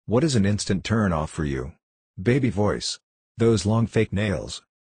What is an instant turn off for you? Baby voice. Those long fake nails.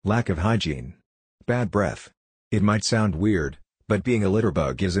 Lack of hygiene. Bad breath. It might sound weird, but being a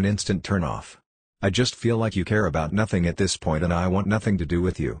litterbug is an instant turn off. I just feel like you care about nothing at this point and I want nothing to do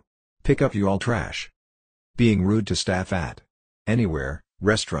with you. Pick up you all trash. Being rude to staff at anywhere,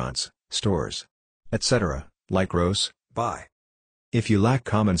 restaurants, stores, etc., like gross, bye. If you lack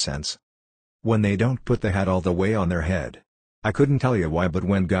common sense. When they don't put the hat all the way on their head. I couldn't tell you why, but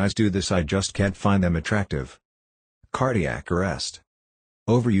when guys do this I just can't find them attractive. Cardiac arrest.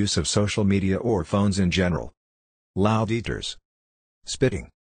 Overuse of social media or phones in general. Loud eaters. Spitting.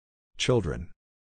 Children.